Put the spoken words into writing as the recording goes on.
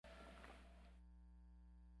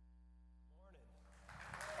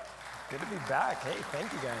Good to be back. Hey,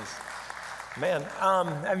 thank you guys. Man,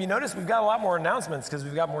 have you noticed we've got a lot more announcements because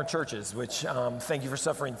we've got more churches, which thank you for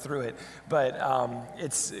suffering through it. But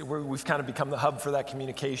we've kind of become the hub for that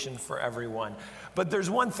communication for everyone. But there's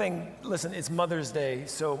one thing, listen, it's Mother's Day,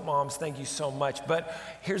 so moms, thank you so much. But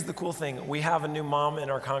here's the cool thing. We have a new mom in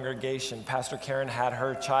our congregation. Pastor Karen had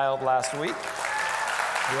her child last week.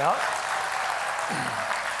 Yeah.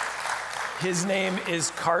 His name is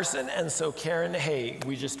Carson, and so Karen, hey,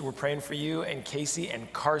 we're praying for you and Casey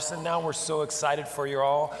and Carson now. We're so excited for you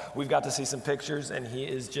all. We've got to see some pictures, and he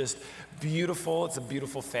is just beautiful. It's a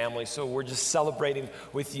beautiful family, so we're just celebrating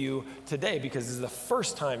with you today because this is the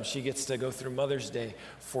first time she gets to go through Mother's Day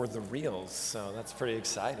for the reals, so that's pretty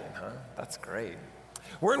exciting, huh? That's great.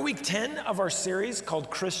 We're in week 10 of our series called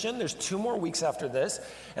Christian. There's 2 more weeks after this.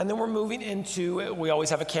 And then we're moving into, we always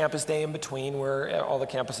have a campus day in between where all the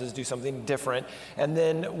campuses do something different. And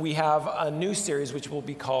then we have a new series which will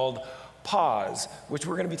be called Pause, which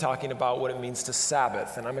we're going to be talking about what it means to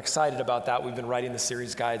Sabbath. And I'm excited about that. We've been writing the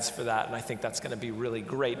series guides for that, and I think that's going to be really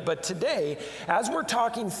great. But today, as we're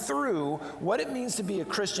talking through what it means to be a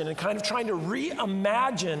Christian and kind of trying to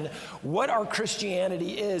reimagine what our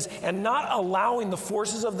Christianity is and not allowing the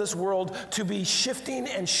forces of this world to be shifting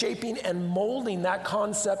and shaping and molding that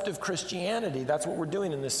concept of Christianity. That's what we're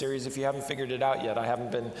doing in this series. If you haven't figured it out yet, I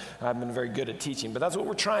haven't been very good at teaching, but that's what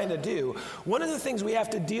we're trying to do. One of the things we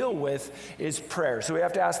have to deal with is prayer. So we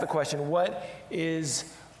have to ask the question, what is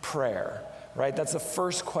prayer? Right? That's the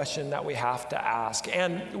first question that we have to ask.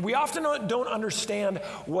 And we often don't understand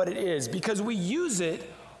what it is because we use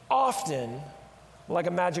it often like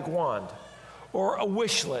a magic wand or a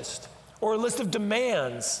wish list or a list of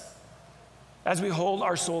demands as we hold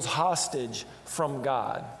our souls hostage from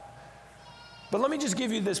God. But let me just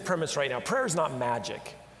give you this premise right now. Prayer is not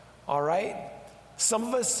magic, all right? Some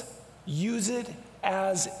of us use it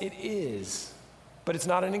as it is, but it's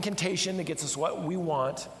not an incantation that gets us what we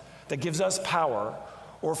want, that gives us power,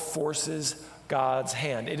 or forces God's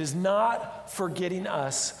hand. It is not for getting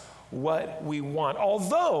us what we want.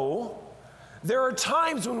 Although, there are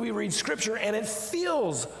times when we read Scripture and it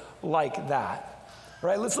feels like that.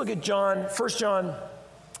 Right? Let's look at 1 John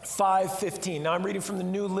 5:15. Now I'm reading from the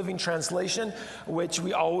New Living Translation, which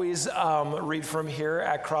we always read from here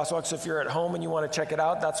at Crosswalk. So if you're at home and you want to check it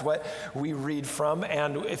out, that's what we read from.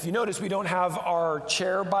 And if you notice, we don't have our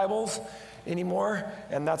chair Bibles anymore,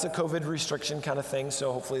 and that's a COVID restriction kind of thing.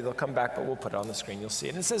 So hopefully they'll come back, but we'll put it on the screen. You'll see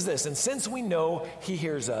it. And it says this, and since we know He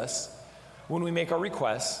hears us when we make our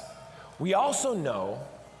requests, we also know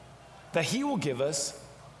that He will give us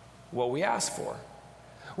what we ask for.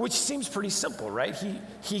 Which seems pretty simple, right?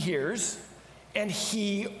 He hears and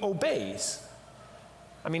He obeys.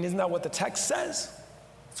 I mean, isn't that what the text says?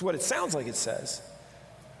 It's what it sounds like it says.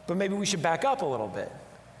 But maybe we should back up a little bit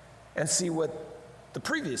and see what the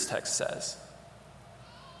previous text says.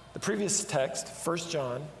 The previous text, 1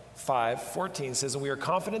 John 5:14 says, and we are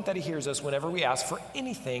confident that He hears us whenever we ask for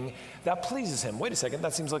anything that pleases Him. Wait a second,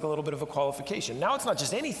 that seems like a little bit of a qualification. Now it's not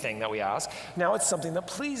just anything that we ask, now it's something that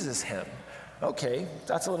pleases Him. Okay,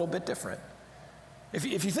 that's a little bit different. If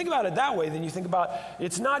you think about it that way, then you think about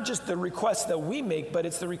it's not just the request that we make, but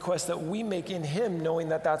it's the request that we make in Him, knowing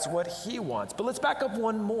that that's what He wants. But let's back up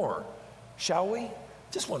one more, shall we?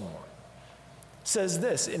 Just one more. It says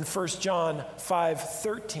this in 1 John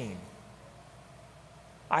 5:13.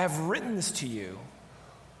 I have written this to you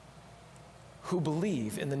who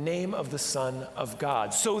believe in the name of the Son of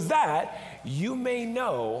God, so that you may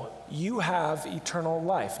know you have eternal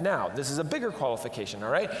life. Now, this is a bigger qualification,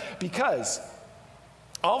 all right? Because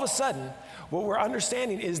all of a sudden, what we're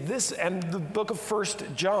understanding is this, and the book of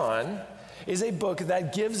 1 John is a book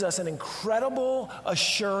that gives us an incredible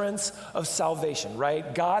assurance of salvation,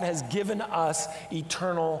 right? God has given us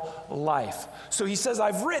eternal life. So he says,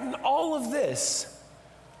 I've written all of this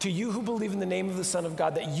to you who believe in the name of the Son of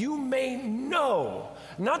God, that you may know,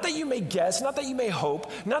 not that you may guess, not that you may hope,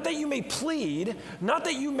 not that you may plead, not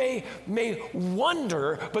that you may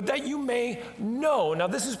wonder, but that you may know. Now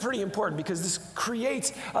this is pretty important because this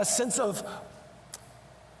creates a sense of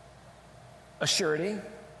assurity,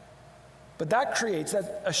 but that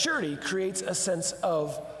assurity creates a sense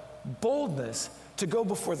of boldness to go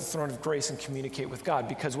before the throne of grace and communicate with God,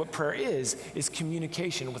 because what prayer is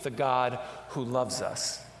communication with a God who loves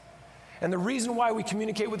us. And the reason why we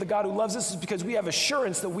communicate with the God who loves us is because we have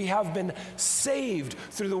assurance that we have been saved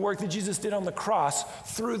through the work that Jesus did on the cross,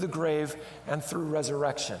 through the grave, and through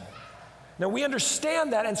resurrection. Now we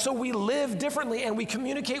understand that, and so we live differently and we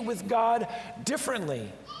communicate with God differently.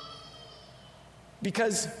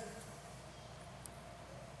 Because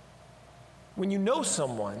when you know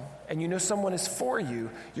someone and you know someone is for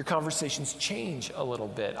you, your conversations change a little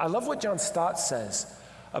bit. I love what John Stott says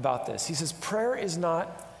about this. He says, prayer is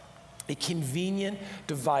not a convenient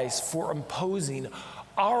device for imposing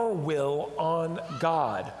our will on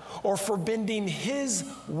God or for bending his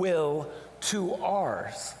will to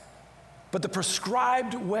ours, but the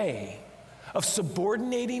prescribed way of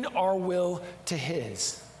subordinating our will to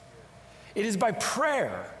his. It is by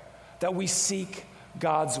prayer that we seek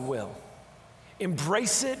God's will,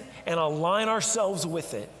 embrace it, and align ourselves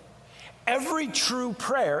with it. Every true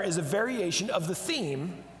prayer is a variation of the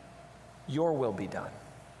theme, your will be done.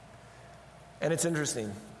 And it's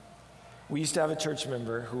interesting. We used to have a church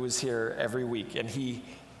member who was here every week, and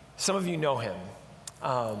some of you know him,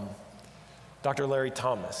 Dr. Larry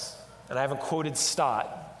Thomas. And I haven't quoted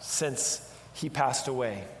Stott since he passed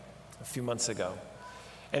away a few months ago.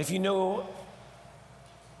 And if you know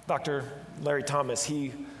Dr. Larry Thomas,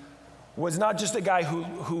 he was not just a guy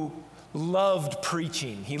who loved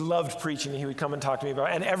preaching. He loved preaching, and he would come and talk to me about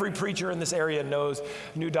it. And every preacher in this area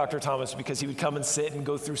knew Dr. Thomas because he would come and sit and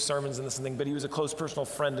go through sermons and this and thing, but he was a close personal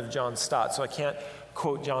friend of John Stott, so I can't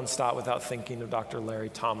quote John Stott without thinking of Dr. Larry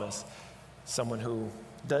Thomas, someone who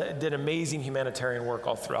did amazing humanitarian work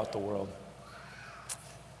all throughout the world.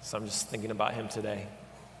 So I'm just thinking about him today.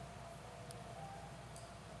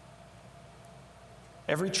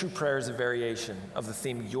 Every true prayer is a variation of the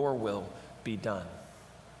theme, your will be done.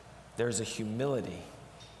 There's a humility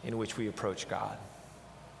in which we approach God.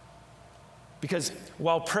 Because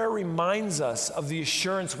while prayer reminds us of the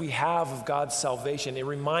assurance we have of God's salvation, it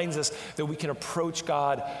reminds us that we can approach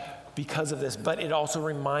God because of this, but it also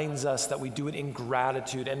reminds us that we do it in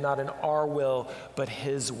gratitude and not in our will, but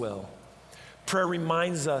his will. Prayer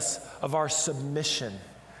reminds us of our submission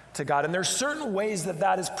to God. And there's certain ways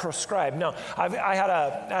that is prescribed. Now, I had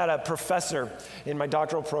a professor in my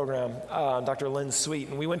doctoral program, Dr. Lynn Sweet,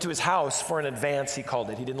 and we went to his house for an advance, he called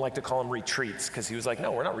it. He didn't like to call them retreats because he was like,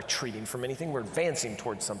 no, we're not retreating from anything. We're advancing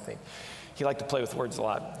towards something. He liked to play with words a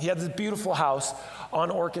lot. He had this beautiful house on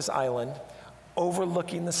Orcas Island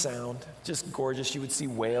overlooking the sound, just gorgeous. You would see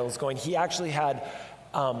whales going. He actually had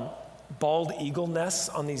bald eagle nests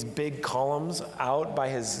on these big columns out by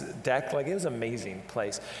his deck. Like, it was an amazing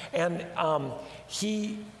place. And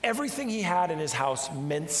everything he had in his house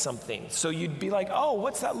meant something. So you'd be like, oh,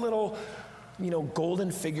 what's that little,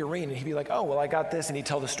 golden figurine? And he'd be like, oh, well, I got this. And he'd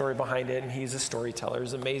tell the story behind it. And he's a storyteller. It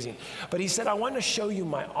was amazing. But he said, I want to show you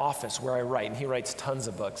my office where I write. And he writes tons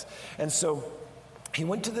of books. And so he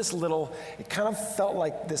went to this it kind of felt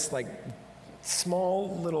like this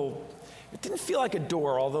small little, it didn't feel like a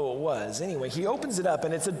door, although it was. Anyway, he opens it up,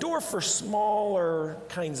 and it's a door for smaller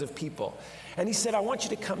kinds of people. And he said, I want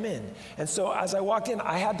you to come in. And so as I walked in,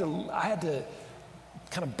 I had to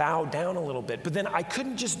kind of bow down a little bit. But then I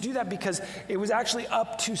couldn't just do that because it was actually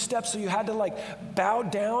up 2 steps, so you had to bow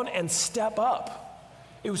down and step up.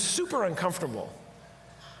 It was super uncomfortable.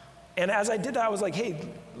 And as I did that, I was like, hey,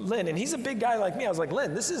 Lynn, and he's a big guy like me. I was like,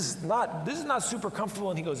 Lynn, this is not super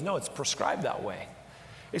comfortable. And he goes, no, it's prescribed that way.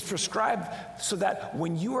 It's prescribed so that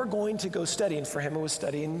when you are going to go study, and for him it was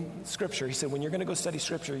studying Scripture. He said, when you're going to go study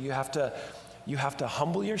Scripture, you have to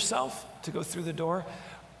humble yourself to go through the door,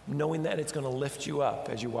 knowing that it's going to lift you up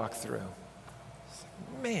as you walk through.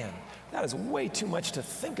 Man, that is way too much to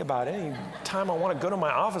think about any time I want to go to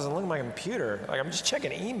my office and look at my computer. I'm just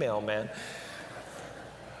checking email, man.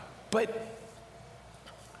 But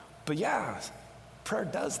yeah, prayer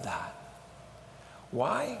does that.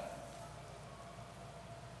 Why?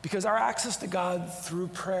 Because our access to God through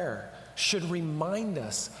prayer should remind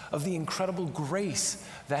us of the incredible grace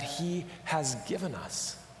that he has given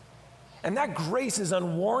us. And that grace is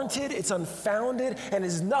unwarranted, it's unfounded, and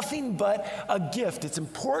is nothing but a gift. It's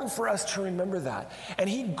important for us to remember that. And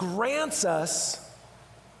he grants us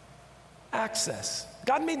access.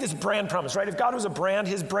 God made this brand promise, right? If God was a brand,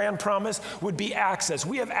 his brand promise would be access.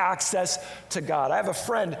 We have access to God. I have a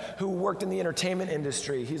friend who worked in the entertainment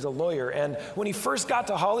industry. He's a lawyer. And when he first got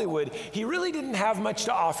to Hollywood, he really didn't have much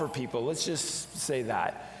to offer people. Let's just say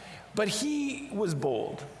that. But he was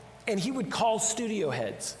bold. And he would call studio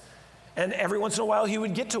heads. And every once in a while, he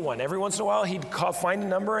would get to one. Every once in a while, he'd find a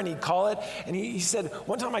number and he'd call it. And he said,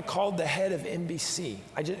 one time I called the head of NBC.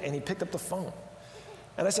 And he picked up the phone.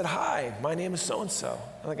 And I said, hi, my name is so-and-so.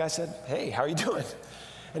 And the guy said, hey, how are you doing?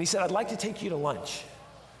 And he said, I'd like to take you to lunch.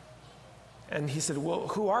 And he said, well,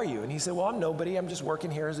 who are you? And he said, well, I'm nobody. I'm just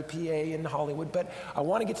working here as a PA in Hollywood, but I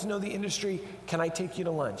want to get to know the industry. Can I take you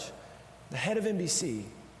to lunch? The head of NBC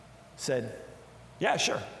said, yeah,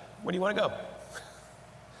 sure. Where do you want to go?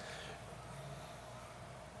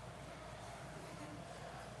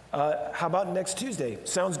 How about next Tuesday?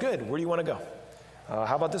 Sounds good. Where do you want to go?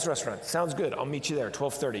 How about this restaurant? Sounds good. I'll meet you there,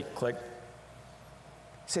 12:30. Click.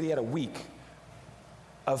 He said he had a week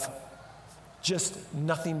of just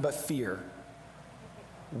nothing but fear,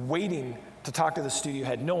 waiting to talk to the studio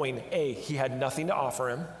head, knowing, A, he had nothing to offer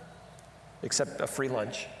him except a free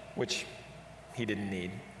lunch, which he didn't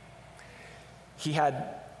need. He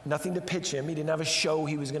had nothing to pitch him. He didn't have a show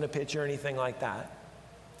he was going to pitch or anything like that.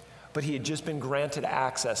 But he had just been granted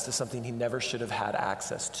access to something he never should have had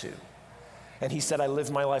access to. And he said, I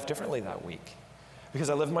lived my life differently that week because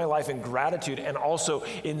I lived my life in gratitude and also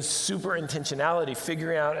in super intentionality,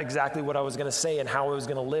 figuring out exactly what I was going to say and how I was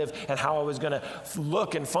going to live and how I was going to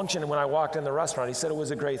look and function when I walked in the restaurant. He said it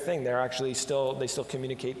was a great thing. They still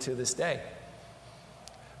communicate to this day.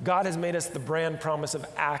 God has made us the brand promise of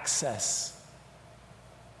access.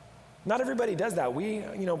 Not everybody does that.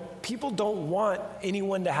 People don't want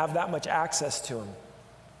anyone to have that much access to them.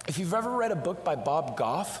 If you've ever read a book by Bob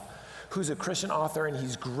Goff, who's a Christian author, and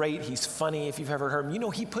he's great, he's funny, if you've ever heard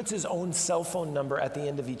him, he puts his own cell phone number at the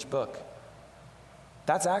end of each book.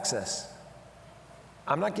 That's access.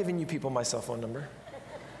 I'm not giving you people my cell phone number.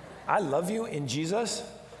 I love you in Jesus,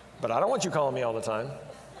 but I don't want you calling me all the time.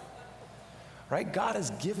 Right? God has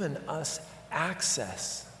given us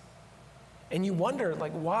access. And you wonder,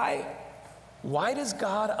 why does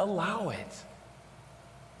God allow it?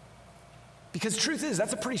 Because truth is,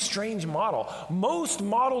 that's a pretty strange model. Most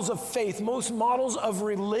models of faith, most models of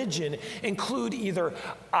religion include either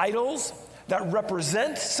idols that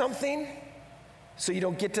represent something, so you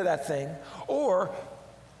don't get to that thing, or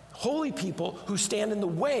holy people who stand in the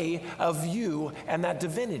way of you and that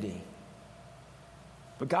divinity.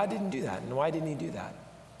 But God didn't do that. And why didn't he do that?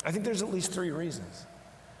 I think there's at least 3 reasons.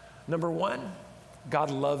 Number 1,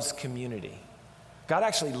 God loves community. God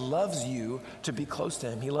actually loves you to be close to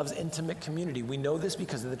him. He loves intimate community. We know this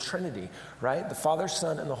because of the Trinity, right? The Father,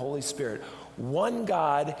 Son, and the Holy Spirit. One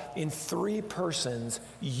God in 3 persons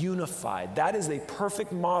unified. That is a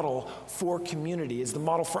perfect model for community. It's the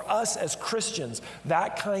model for us as Christians.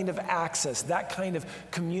 That kind of access, that kind of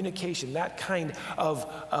communication, that kind of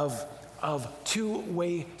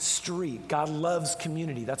two-way street. God loves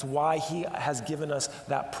community. That's why he has given us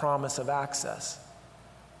that promise of access.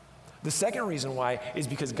 The second reason why is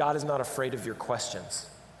because God is not afraid of your questions.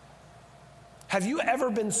 Have you ever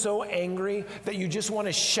been so angry that you just want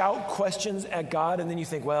to shout questions at God and then you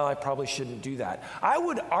think, well, I probably shouldn't do that? I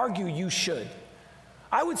would argue you should.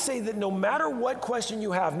 I would say that no matter what question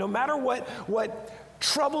you have, no matter what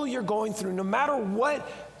trouble you're going through, no matter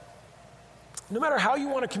how you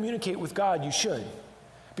want to communicate with God, you should.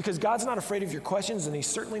 Because God's not afraid of your questions, and he's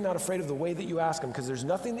certainly not afraid of the way that you ask him, because there's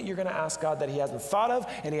nothing that you're going to ask God that he hasn't thought of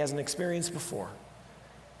and he hasn't experienced before.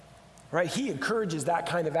 Right? He encourages that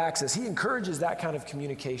kind of access. He encourages that kind of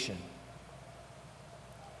communication.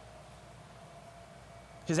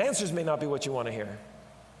 His answers may not be what you want to hear,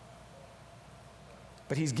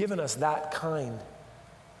 but he's given us that kind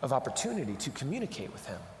of opportunity to communicate with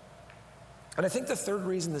him. And I think the third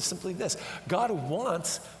reason is simply this: God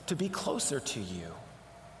wants to be closer to you.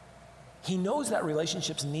 He knows that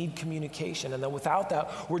relationships need communication, and that without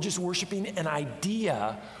that, we're just worshiping an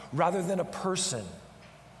idea rather than a person.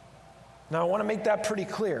 Now, I want to make that pretty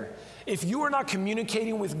clear. If you are not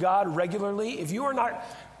communicating with God regularly, if you are not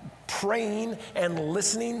praying and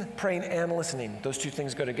listening, those 2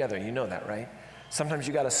 things go together. You know that, right? Sometimes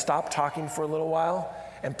you got to stop talking for a little while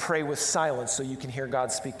and pray with silence so you can hear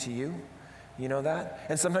God speak to you. You know that?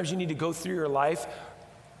 And sometimes you need to go through your life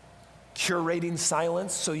curating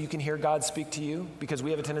silence so you can hear God speak to you, because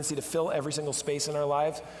we have a tendency to fill every single space in our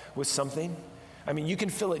lives with something. I mean, you can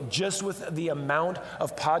fill it just with the amount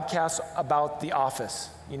of podcasts about The Office.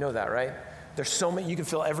 You know that, right? There's so many, you can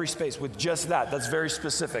fill every space with just that. That's very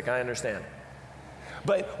specific, I understand.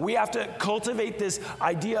 But we have to cultivate this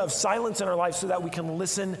idea of silence in our life so that we can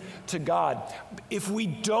listen to God. If we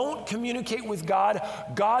don't communicate with God,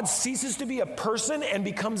 God ceases to be a person and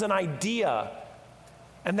becomes an idea.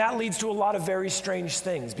 And that leads to a lot of very strange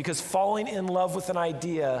things, because falling in love with an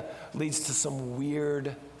idea leads to some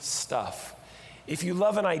weird stuff. If you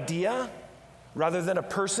love an idea rather than a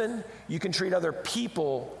person, you can treat other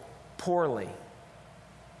people poorly.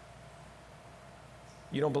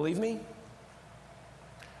 You don't believe me?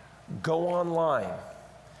 Go online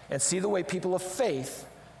and see the way people of faith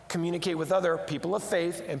communicate with other people of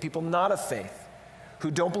faith and people not of faith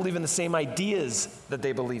who don't believe in the same ideas that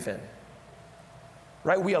they believe in.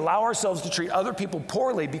 Right? We allow ourselves to treat other people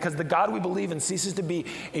poorly because the God we believe in ceases to be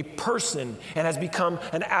a person and has become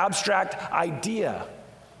an abstract idea.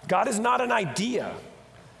 God is not an idea.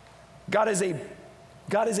 God is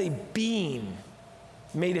a being.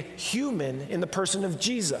 made human in the person of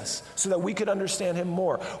Jesus so that we could understand him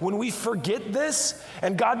more. When we forget this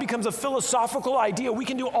and God becomes a philosophical idea, we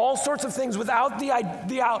can do all sorts of things without the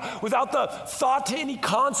thought to any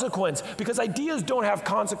consequence, because ideas don't have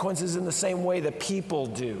consequences in the same way that people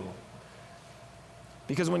do.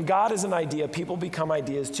 Because when God is an idea, people become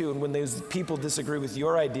ideas too. And when those people disagree with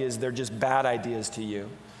your ideas, they're just bad ideas to you,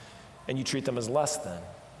 and you treat them as less than.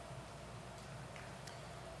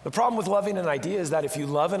 The problem with loving an idea is that if you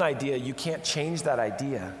love an idea, you can't change that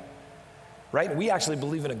idea, right? We actually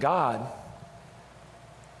believe in a God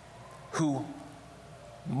who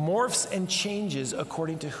morphs and changes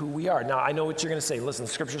according to who we are. Now, I know what you're going to say. Listen,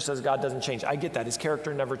 Scripture says God doesn't change. I get that. His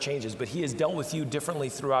character never changes, but he has dealt with you differently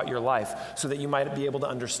throughout your life so that you might be able to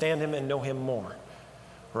understand him and know him more,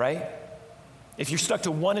 right? If you're stuck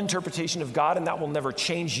to one interpretation of God and that will never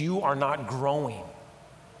change, you are not growing.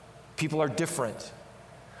 People are different.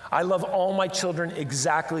 I love all my children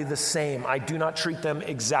exactly the same. I do not treat them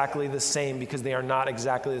exactly the same because they are not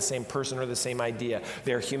exactly the same person or the same idea.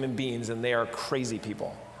 They are human beings and they are crazy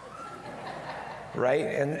people, right?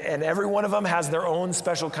 And every one of them has their own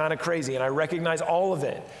special kind of crazy, and I recognize all of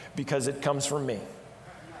it because it comes from me.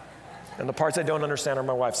 And the parts I don't understand are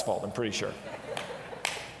my wife's fault, I'm pretty sure,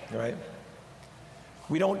 right?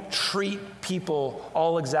 We don't treat people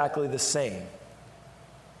all exactly the same.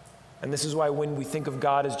 And this is why when we think of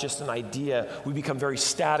God as just an idea, we become very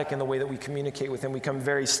static in the way that we communicate with him. We become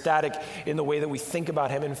very static in the way that we think about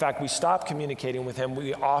him. In fact, we stop communicating with him.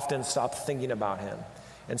 We often stop thinking about him.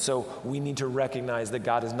 And so we need to recognize that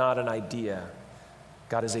God is not an idea.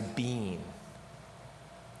 God is a being.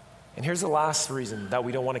 And here's the last reason that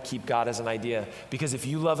we don't want to keep God as an idea. Because if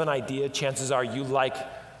you love an idea, chances are you like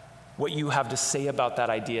what you have to say about that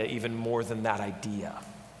idea even more than that idea.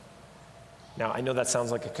 Now, I know that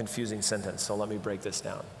sounds like a confusing sentence, so let me break this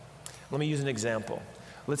down. Let me use an example.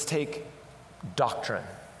 Let's take doctrine,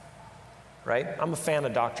 right? I'm a fan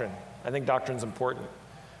of doctrine. I think doctrine's important,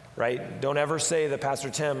 right? Don't ever say that Pastor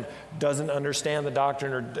Tim doesn't understand the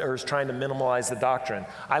doctrine or is trying to minimize the doctrine.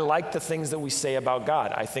 I like the things that we say about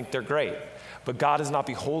God. I think they're great. But God is not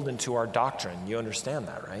beholden to our doctrine. You understand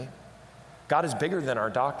that, right? God is bigger than our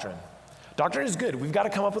doctrine. Doctrine is good. We've got to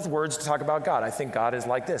come up with words to talk about God. I think God is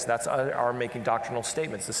like this. That's our making doctrinal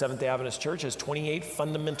statements. The Seventh-day Adventist Church has 28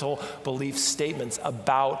 fundamental belief statements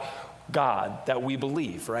about God that we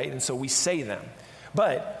believe, right? And so we say them.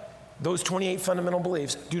 But those 28 fundamental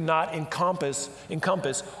beliefs do not encompass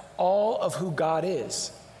all of who God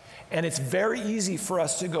is. And it's very easy for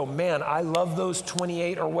us to go, man, I love those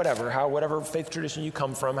 28 or whatever faith tradition you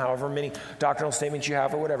come from, however many doctrinal statements you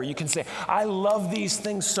have or whatever. You can say, I love these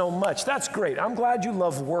things so much. That's great. I'm glad you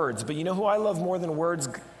love words. But you know who I love more than words?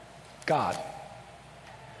 God.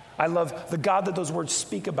 I love the God that those words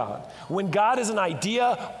speak about. When God is an idea,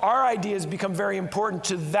 our ideas become very important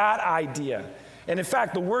to that idea. And in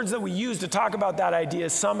fact, the words that we use to talk about that idea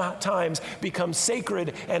sometimes become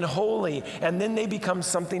sacred and holy, and then they become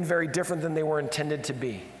something very different than they were intended to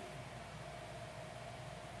be.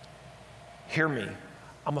 Hear me.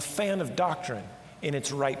 I'm a fan of doctrine in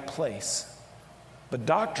its right place. But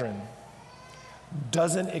doctrine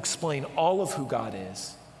doesn't explain all of who God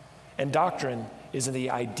is. And doctrine is in the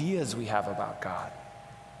ideas we have about God.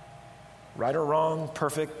 Right or wrong,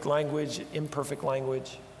 perfect language, imperfect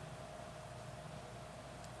language.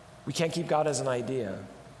 We can't keep God as an idea.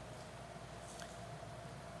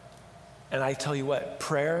 And I tell you what,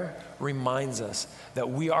 prayer reminds us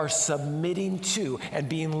that we are submitting to and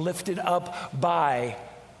being lifted up by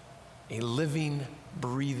a living,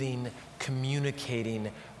 breathing,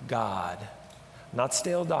 communicating God. Not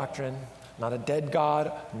stale doctrine, not a dead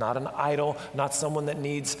God, not an idol, not someone that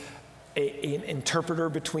needs an interpreter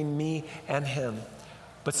between me and him,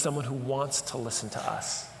 but someone who wants to listen to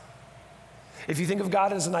us. If you think of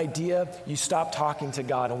God as an idea, you stop talking to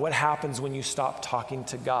God. And what happens when you stop talking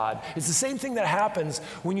to God? It's the same thing that happens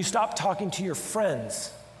when you stop talking to your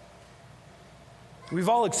friends. We've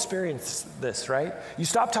all experienced this, right? You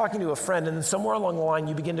stop talking to a friend, and then somewhere along the line,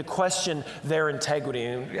 you begin to question their integrity.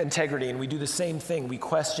 And we do the same thing. We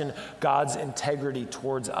question God's integrity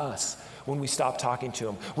towards us when we stop talking to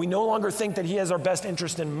him. We no longer think that he has our best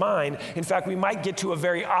interest in mind. In fact, we might get to a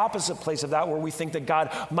very opposite place of that, where we think that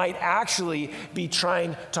God might actually be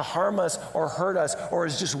trying to harm us or hurt us, or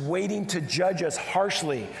is just waiting to judge us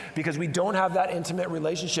harshly because we don't have that intimate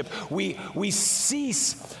relationship. We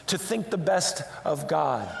cease to think the best of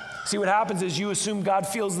God. See, what happens is you assume God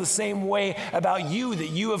feels the same way about you that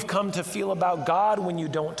you have come to feel about God when you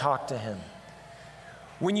don't talk to him.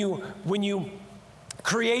 When you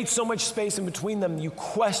create so much space in between them, you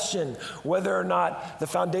question whether or not the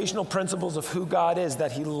foundational principles of who God is,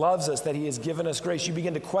 that he loves us, that he has given us grace. You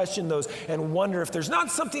begin to question those and wonder if there's not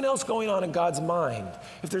something else going on in God's mind,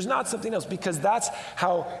 if there's not something else, because that's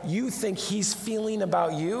how you think he's feeling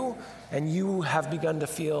about you, and you have begun to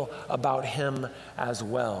feel about him as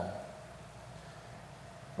well.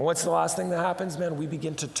 And what's the last thing that happens, man? We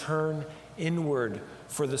begin to turn inward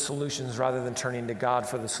for the solutions rather than turning to God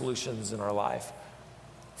for the solutions in our life.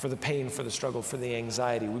 For the pain, for the struggle, for the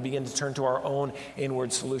anxiety. We begin to turn to our own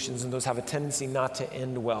inward solutions, and those have a tendency not to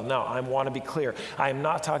end well. Now, I want to be clear. I am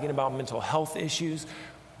not talking about mental health issues,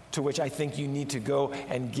 to which I think you need to go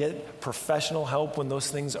and get professional help when those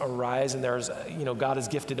things arise, and there's, God has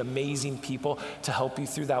gifted amazing people to help you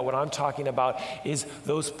through that. What I'm talking about is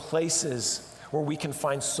those places where we can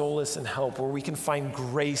find solace and help, where we can find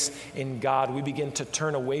grace in God. We begin to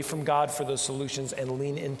turn away from God for those solutions and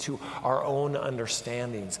lean into our own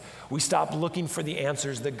understandings. We stop looking for the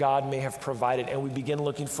answers that God may have provided, and we begin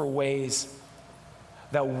looking for ways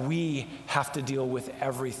that we have to deal with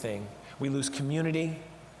everything. We lose community,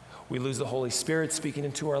 we lose the Holy Spirit speaking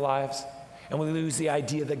into our lives, and we lose the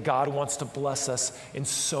idea that God wants to bless us in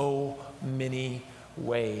so many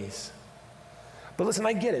ways. But listen,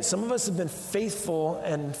 I get it. Some of us have been faithful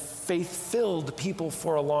and faith-filled people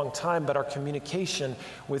for a long time, but our communication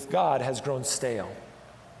with God has grown stale.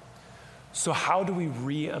 So how do we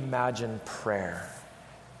reimagine prayer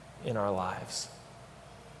in our lives?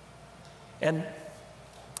 And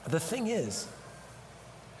the thing is,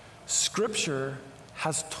 Scripture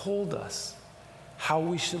has told us how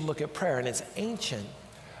we should look at prayer, and it's ancient,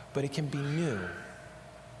 but it can be new.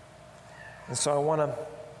 And so I want to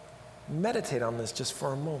meditate on this just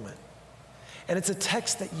for a moment. And it's a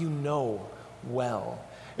text that you know well.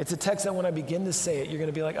 It's a text that when I begin to say it, you're going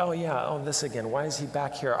to be like, oh yeah, oh this again. Why is he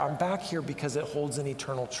back here? I'm back here because it holds an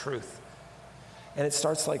eternal truth. And it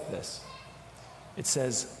starts like this. It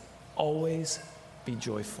says, always be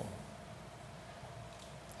joyful.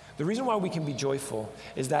 The reason why we can be joyful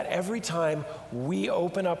is that every time we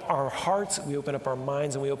open up our hearts, we open up our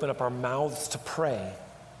minds, and we open up our mouths to pray,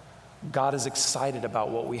 God is excited about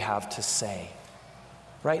what we have to say,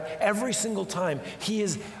 right? Every single time, he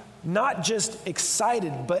is not just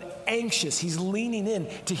excited, but anxious. He's leaning in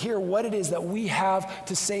to hear what it is that we have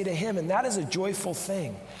to say to him, and that is a joyful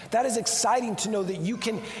thing. That is exciting to know that you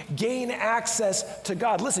can gain access to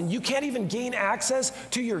God. Listen, you can't even gain access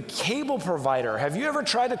to your cable provider. Have you ever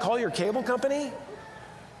tried to call your cable company?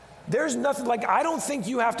 There's nothing, I don't think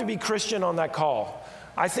you have to be Christian on that call.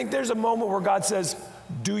 I think there's a moment where God says,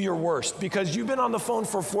 do your worst, because you've been on the phone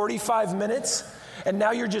for 45 minutes and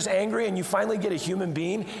now you're just angry, and you finally get a human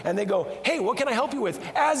being and they go, hey, what can I help you with?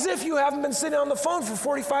 As if you haven't been sitting on the phone for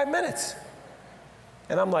 45 minutes.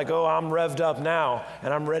 And I'm like, oh, I'm revved up now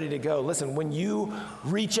and I'm ready to go. Listen, when you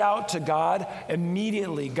reach out to God,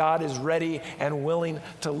 immediately God is ready and willing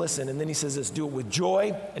to listen. And then he says this, do it with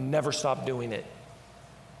joy and never stop doing it.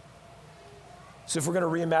 So if we're going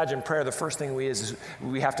to reimagine prayer, the first thing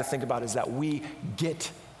we have to think about is that we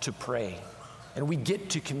get to pray and we get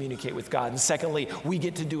to communicate with God. And secondly, we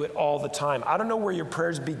get to do it all the time. I don't know where your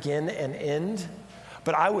prayers begin and end,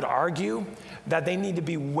 but I would argue that they need to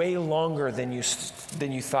be way longer than you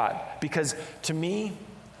thought. Because to me,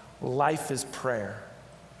 life is prayer.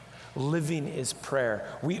 Living is prayer.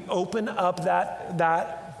 We open up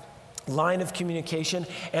that line of communication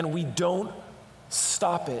and we don't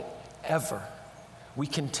stop it ever. We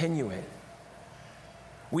continue it.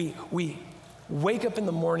 We wake up in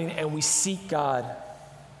the morning and we seek God.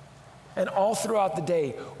 And all throughout the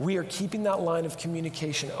day, we are keeping that line of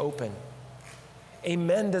communication open.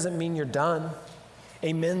 Amen doesn't mean you're done.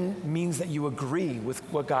 Amen means that you agree with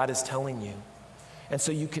what God is telling you. And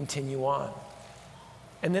so you continue on.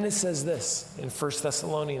 And then it says this in 1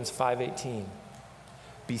 Thessalonians 5:18.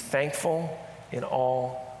 Be thankful in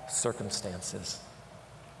all circumstances.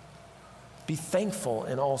 Be thankful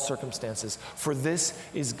in all circumstances, for this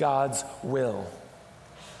is God's will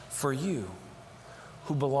for you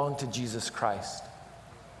who belong to Jesus Christ.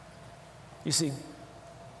 You see,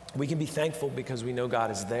 we can be thankful because we know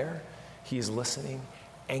God is there. He is listening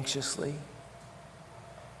anxiously.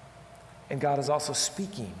 And God is also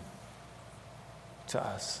speaking to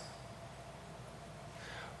us.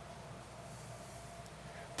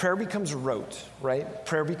 Prayer becomes rote, right?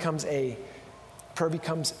 Prayer becomes a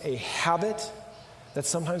habit that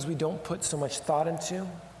sometimes we don't put so much thought into.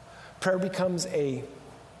 Prayer becomes a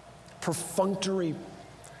perfunctory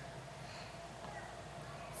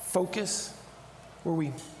focus where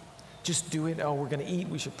we just do it. Oh, we're going to eat,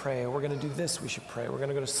 we should pray. We're going to do this, we should pray. We're going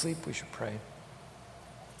to go to sleep, we should pray.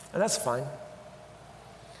 And that's fine.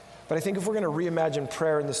 But I think if we're going to reimagine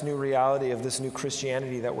prayer in this new reality of this new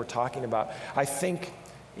Christianity that we're talking about, I think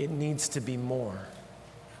it needs to be more.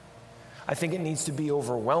 I think it needs to be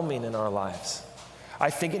overwhelming in our lives. I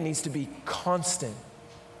think it needs to be constant.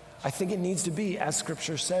 I think it needs to be, as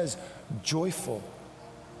Scripture says, joyful,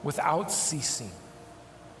 without ceasing,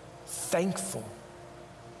 thankful.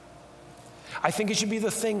 I think it should be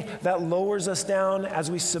the thing that lowers us down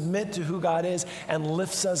as we submit to who God is and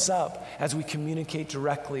lifts us up as we communicate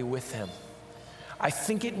directly with Him. I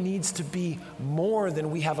think it needs to be more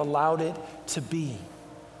than we have allowed it to be.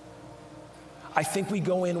 I think we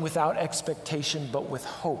go in without expectation, but with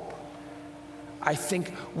hope. I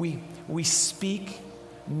think we speak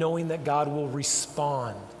knowing that God will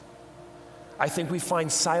respond. I think we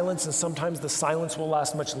find silence, and sometimes the silence will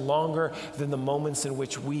last much longer than the moments in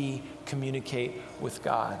which we communicate with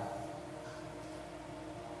God.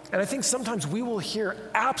 And I think sometimes we will hear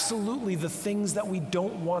absolutely the things that we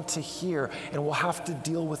don't want to hear, and we'll have to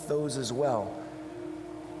deal with those as well.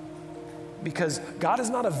 Because God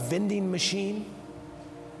is not a vending machine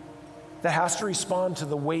that has to respond to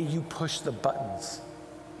the way you push the buttons.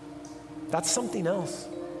 That's something else.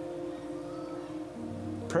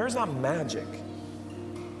 Prayer is not magic.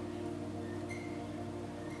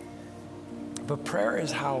 But prayer is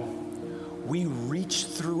how we reach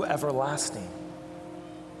through everlasting.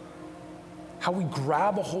 How we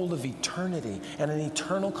grab a hold of eternity and an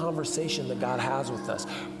eternal conversation that God has with us.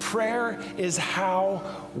 Prayer is how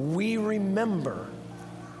we remember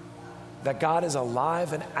that God is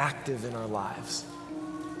alive and active in our lives.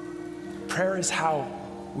 Prayer is how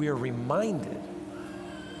we are reminded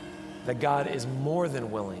that God is more than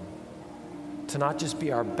willing to not just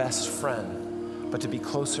be our best friend, but to be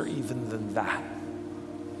closer even than that.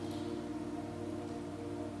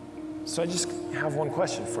 So I just have one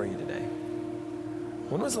question for you today.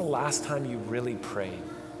 When was the last time you really prayed?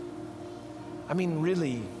 I mean,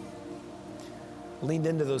 really leaned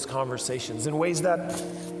into those conversations in ways that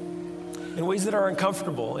are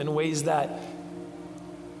uncomfortable, in ways that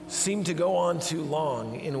seem to go on too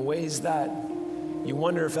long, in ways that you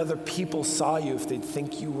wonder if other people saw you, if they'd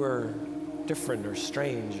think you were different or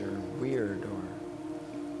strange or weird. Or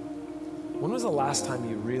when was the last time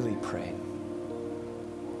you really prayed?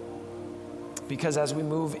 Because as we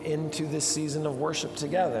move into this season of worship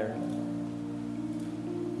together,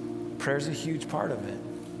 prayer is a huge part of it,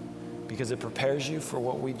 because it prepares you for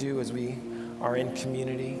what we do as we are in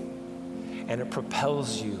community, and it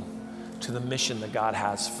propels you to the mission that God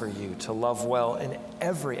has for you, to love well in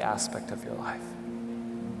every aspect of your life.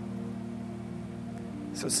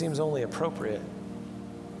 So it seems only appropriate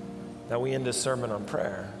that we end a sermon on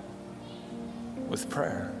prayer with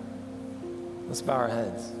prayer. Let's bow our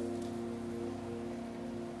heads.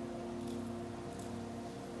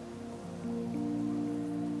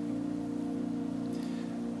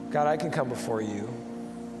 God, I can come before you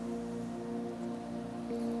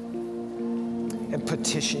and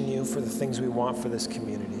petition you for the things we want for this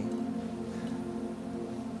community,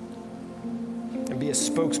 and be a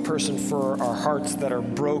spokesperson for our hearts that are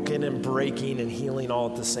broken and breaking and healing all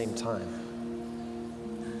at the same time.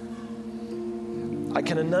 I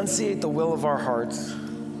can enunciate the will of our hearts,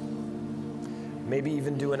 maybe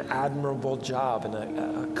even do an admirable job in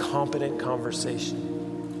a competent conversation.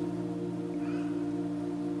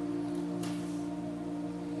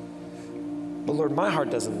 But Lord, my heart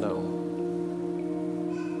doesn't know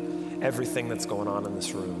everything that's going on in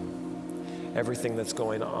this room, everything that's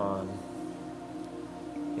going on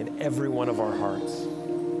in every one of our hearts.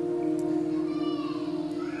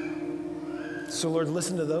 So Lord,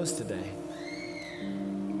 listen to those today.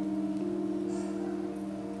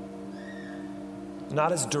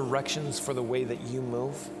 Not as directions for the way that you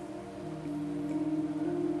move,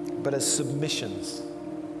 but as submissions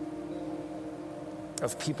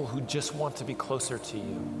of people who just want to be closer to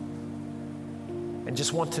you and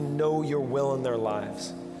just want to know your will in their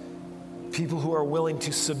lives. People who are willing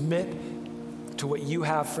to submit to what you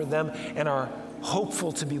have for them and are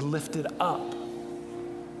hopeful to be lifted up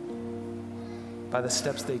by the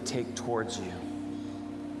steps they take towards you.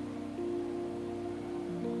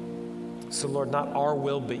 So Lord, not our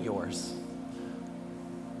will but yours.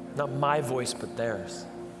 Not my voice but theirs.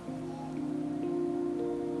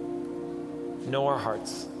 Know our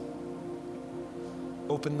hearts.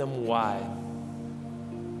 Open them wide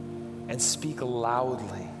and speak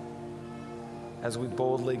loudly as we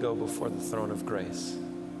boldly go before the throne of grace.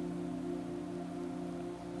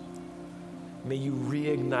 May you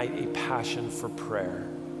reignite a passion for prayer,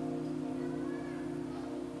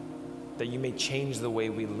 that you may change the way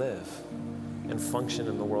we live and function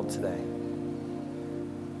in the world today.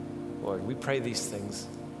 Lord, we pray these things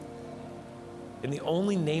in the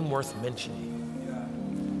only name worth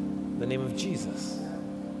mentioning, the name of Jesus.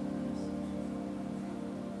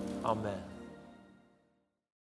 Amen.